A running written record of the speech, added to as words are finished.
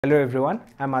Hello everyone,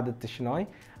 I'm Aditya Shinoy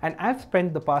and I've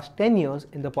spent the past 10 years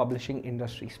in the publishing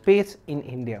industry space in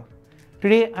India.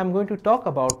 Today I'm going to talk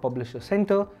about Publisher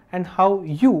Center and how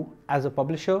you as a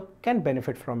publisher can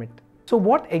benefit from it. So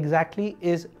what exactly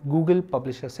is Google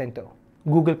Publisher Center?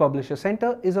 Google Publisher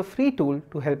Center is a free tool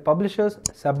to help publishers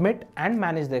submit and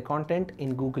manage their content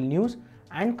in Google News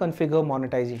and configure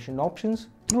monetization options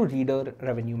through Reader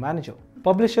Revenue Manager.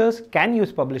 Publishers can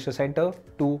use Publisher Center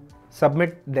to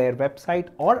submit their website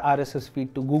or RSS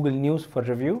feed to Google News for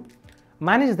review,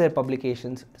 manage their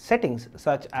publications settings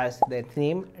such as their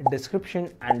name,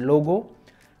 description and logo,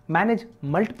 manage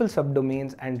multiple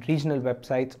subdomains and regional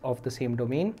websites of the same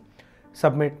domain,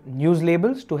 submit news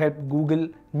labels to help Google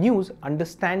News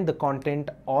understand the content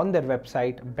on their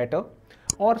website better,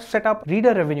 or set up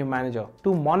Reader Revenue Manager to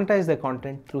monetize their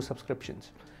content through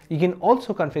subscriptions. You can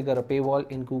also configure a paywall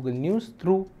in Google News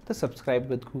through the Subscribe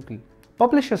with Google.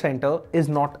 Publisher Center is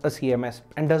not a CMS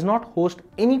and does not host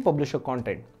any publisher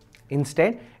content.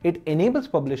 Instead, it enables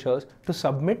publishers to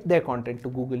submit their content to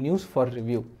Google News for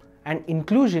review and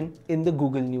inclusion in the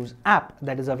Google News app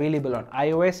that is available on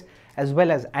iOS as well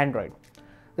as Android.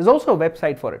 There's also a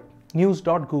website for it,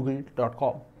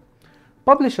 news.google.com.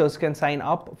 Publishers can sign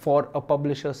up for a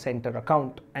Publisher Center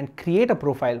account and create a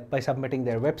profile by submitting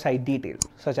their website details,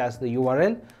 such as the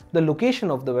URL, the location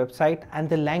of the website, and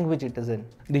the language it is in.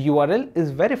 The URL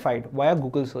is verified via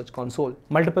Google Search Console.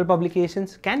 Multiple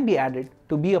publications can be added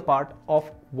to be a part of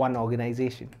one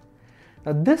organization.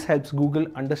 Now, this helps Google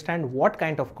understand what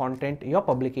kind of content your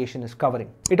publication is covering.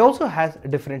 It also has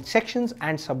different sections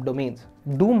and subdomains.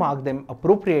 Do mark them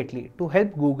appropriately to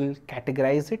help Google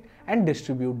categorize it and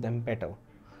distribute them better.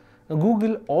 Now,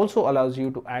 Google also allows you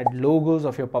to add logos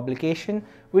of your publication,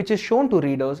 which is shown to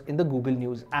readers in the Google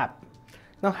News app.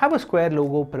 Now, have a square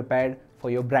logo prepared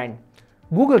for your brand.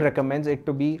 Google recommends it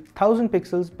to be 1000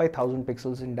 pixels by 1000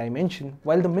 pixels in dimension,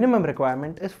 while the minimum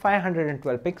requirement is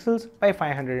 512 pixels by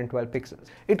 512 pixels.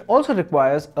 It also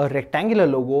requires a rectangular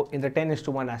logo in the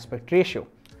 10:1 aspect ratio.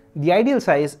 The ideal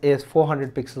size is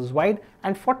 400 pixels wide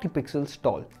and 40 pixels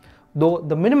tall, though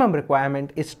the minimum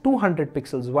requirement is 200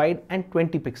 pixels wide and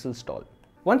 20 pixels tall.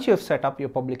 Once you have set up your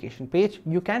publication page,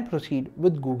 you can proceed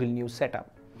with Google News setup.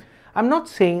 I'm not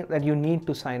saying that you need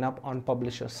to sign up on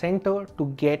Publisher Center to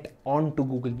get onto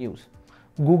Google News.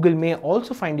 Google may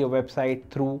also find your website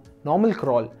through normal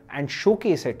crawl and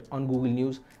showcase it on Google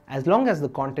News as long as the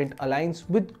content aligns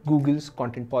with Google's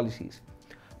content policies.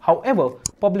 However,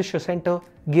 Publisher Center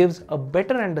gives a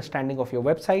better understanding of your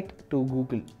website to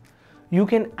Google. You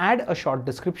can add a short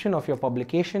description of your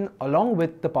publication along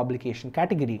with the publication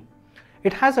category.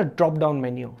 It has a drop-down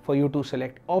menu for you to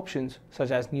select options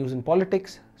such as news and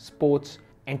politics, sports,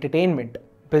 entertainment,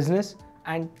 business,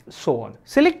 and so on.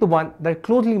 Select the one that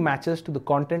closely matches to the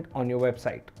content on your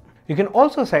website. You can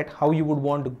also set how you would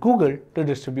want Google to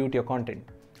distribute your content.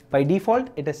 By default,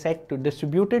 it is set to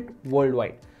distribute it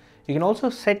worldwide. You can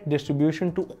also set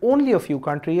distribution to only a few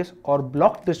countries or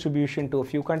block distribution to a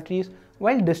few countries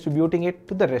while distributing it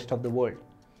to the rest of the world.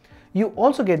 You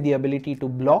also get the ability to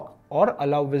block or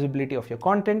allow visibility of your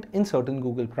content in certain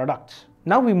Google products.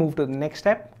 Now we move to the next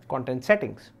step, content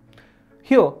settings.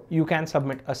 Here you can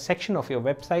submit a section of your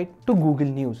website to Google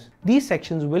News. These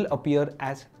sections will appear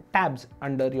as tabs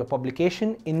under your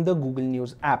publication in the Google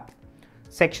News app.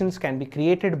 Sections can be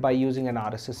created by using an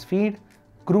RSS feed,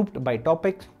 grouped by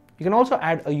topics. You can also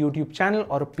add a YouTube channel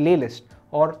or a playlist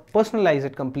or personalize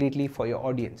it completely for your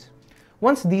audience.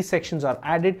 Once these sections are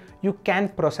added, you can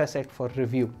process it for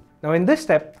review. Now in this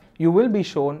step, you will be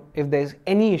shown if there is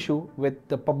any issue with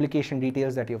the publication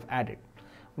details that you've added.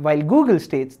 While Google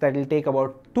states that it will take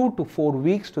about 2 to 4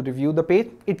 weeks to review the page,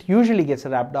 it usually gets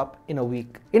wrapped up in a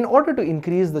week. In order to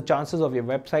increase the chances of your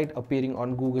website appearing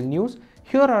on Google News,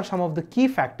 here are some of the key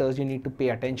factors you need to pay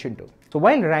attention to. So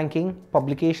while ranking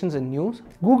publications in news,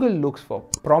 Google looks for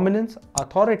prominence,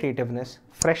 authoritativeness,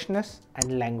 freshness,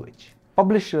 and language.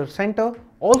 Publisher Center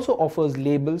also offers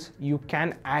labels you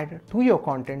can add to your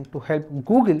content to help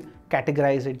Google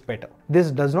categorize it better.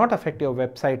 This does not affect your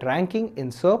website ranking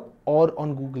in SERP or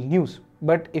on Google News.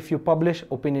 But if you publish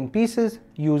opinion pieces,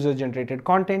 user-generated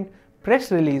content,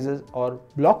 press releases, or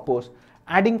blog posts,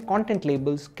 adding content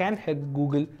labels can help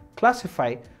Google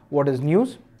classify what is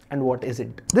news and what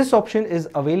isn't. This option is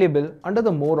available under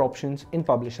the More options in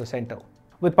Publisher Center.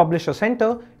 With Publisher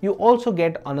Center, you also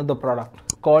get another product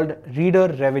called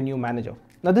Reader Revenue Manager.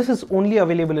 Now this is only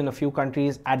available in a few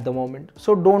countries at the moment,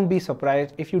 so don't be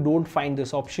surprised if you don't find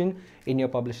this option in your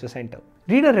Publisher Center.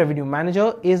 Reader Revenue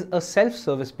Manager is a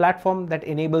self-service platform that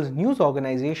enables news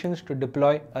organizations to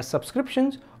deploy a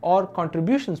subscriptions or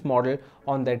contributions model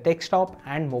on their desktop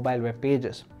and mobile web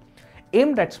pages.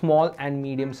 Aimed at small and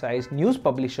medium-sized news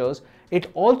publishers,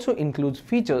 it also includes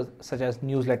features such as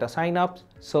newsletter sign-ups,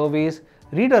 surveys,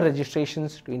 reader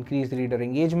registrations to increase reader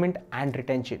engagement and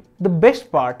retention. The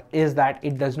best part is that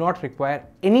it does not require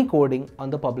any coding on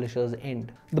the publisher's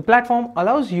end. The platform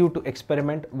allows you to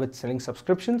experiment with selling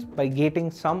subscriptions by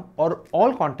gating some or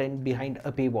all content behind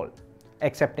a paywall,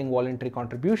 accepting voluntary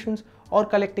contributions, or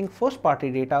collecting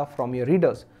first-party data from your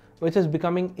readers, which is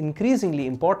becoming increasingly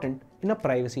important in a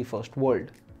privacy-first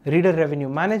world. Reader Revenue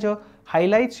Manager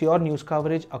highlights your news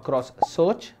coverage across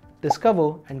search,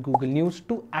 Discover, and Google News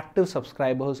to active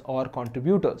subscribers or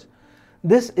contributors.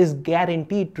 This is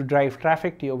guaranteed to drive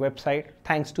traffic to your website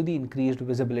thanks to the increased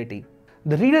visibility.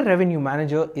 The Reader Revenue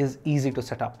Manager is easy to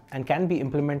set up and can be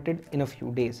implemented in a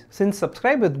few days. Since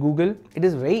Subscribe with Google, it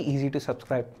is very easy to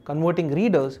subscribe, converting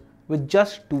readers with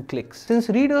just 2 clicks. Since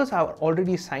readers are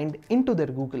already signed into their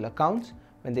Google accounts,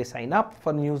 when they sign up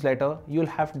for a newsletter, you'll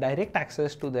have direct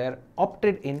access to their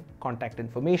opted-in contact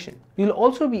information. You'll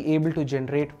also be able to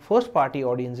generate first-party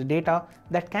audience data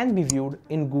that can be viewed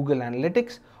in Google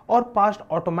Analytics or passed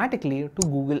automatically to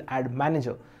Google Ad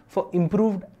Manager for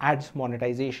improved ads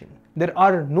monetization. There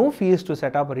are no fees to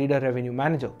set up a Reader Revenue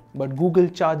Manager, but Google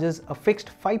charges a fixed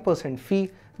 5%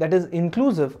 fee that is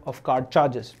inclusive of card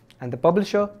charges, and the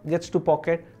publisher gets to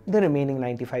pocket the remaining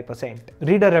 95%.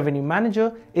 Reader Revenue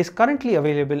Manager is currently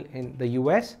available in the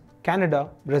US, Canada,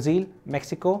 Brazil,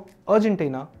 Mexico,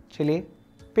 Argentina, Chile,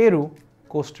 Peru,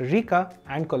 Costa Rica,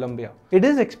 and Colombia. It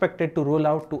is expected to roll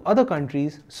out to other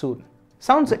countries soon.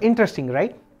 Sounds interesting,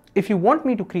 right? If you want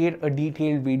me to create a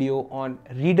detailed video on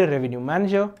Reader Revenue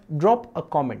Manager, drop a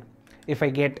comment. If I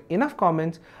get enough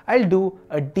comments, I'll do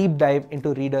a deep dive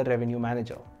into Reader Revenue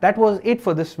Manager. That was it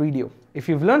for this video. If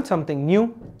you've learned something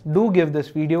new, do give this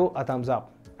video a thumbs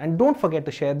up. And don't forget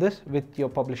to share this with your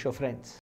publisher friends.